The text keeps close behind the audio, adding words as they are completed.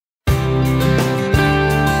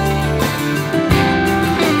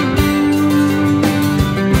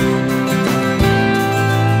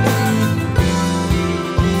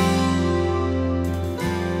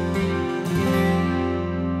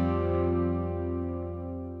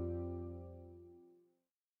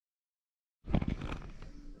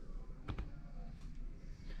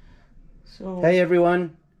Hey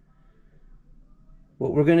everyone,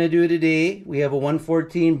 what we're going to do today, we have a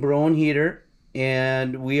 114 Broan heater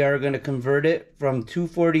and we are going to convert it from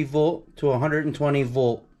 240 volt to 120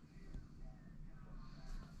 volt.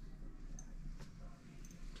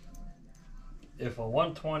 If a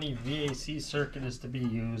 120 VAC circuit is to be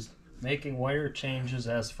used, making wire changes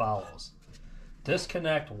as follows.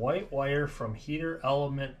 Disconnect white wire from heater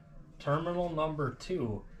element terminal number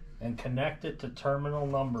 2 and connect it to terminal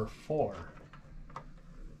number 4.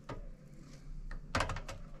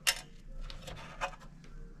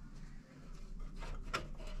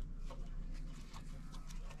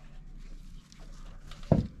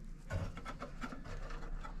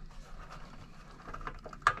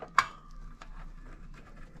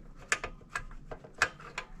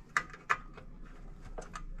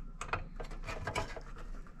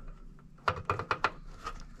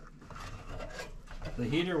 The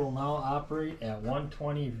heater will now operate at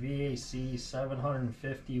 120 VAC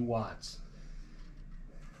 750 watts.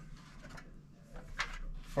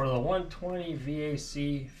 For the 120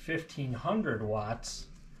 VAC 1500 watts,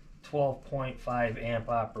 12.5 amp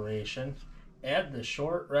operation, add the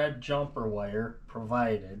short red jumper wire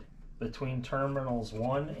provided between terminals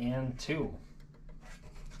 1 and 2.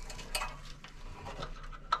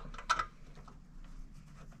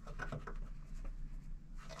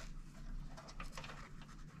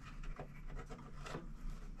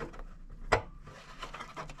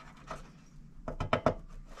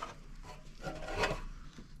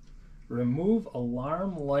 Remove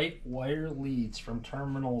alarm light wire leads from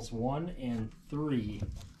terminals 1 and 3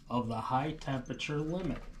 of the high temperature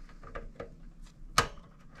limit.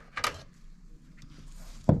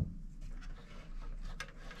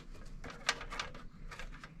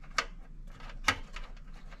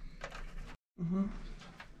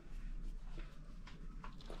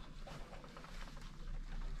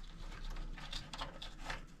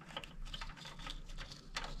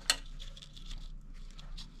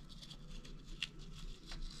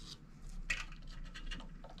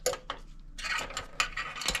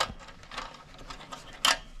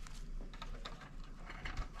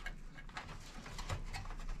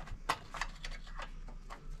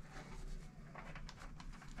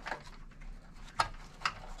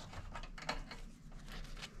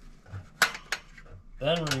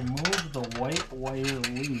 Then remove the white wire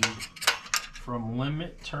lead from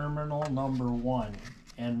limit terminal number 1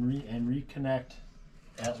 and reconnect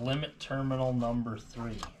at limit terminal number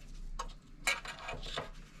 3.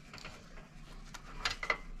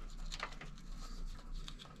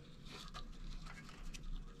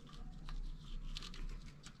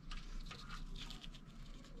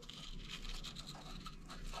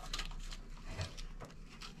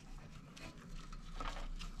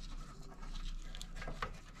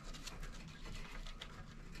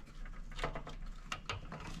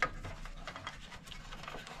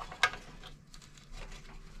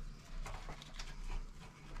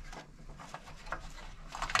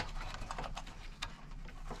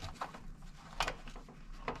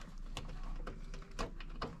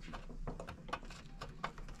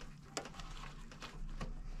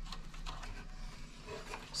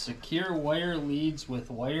 Secure wire leads with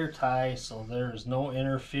wire tie so there is no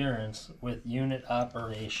interference with unit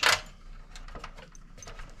operation.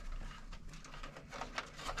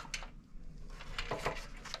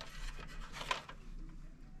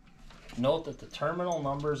 Note that the terminal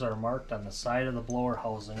numbers are marked on the side of the blower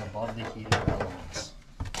housing above the heater elements.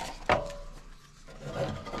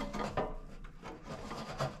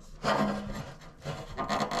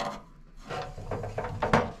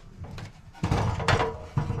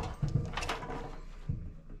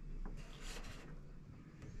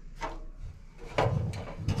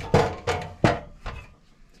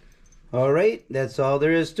 Alright, that's all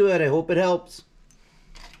there is to it. I hope it helps.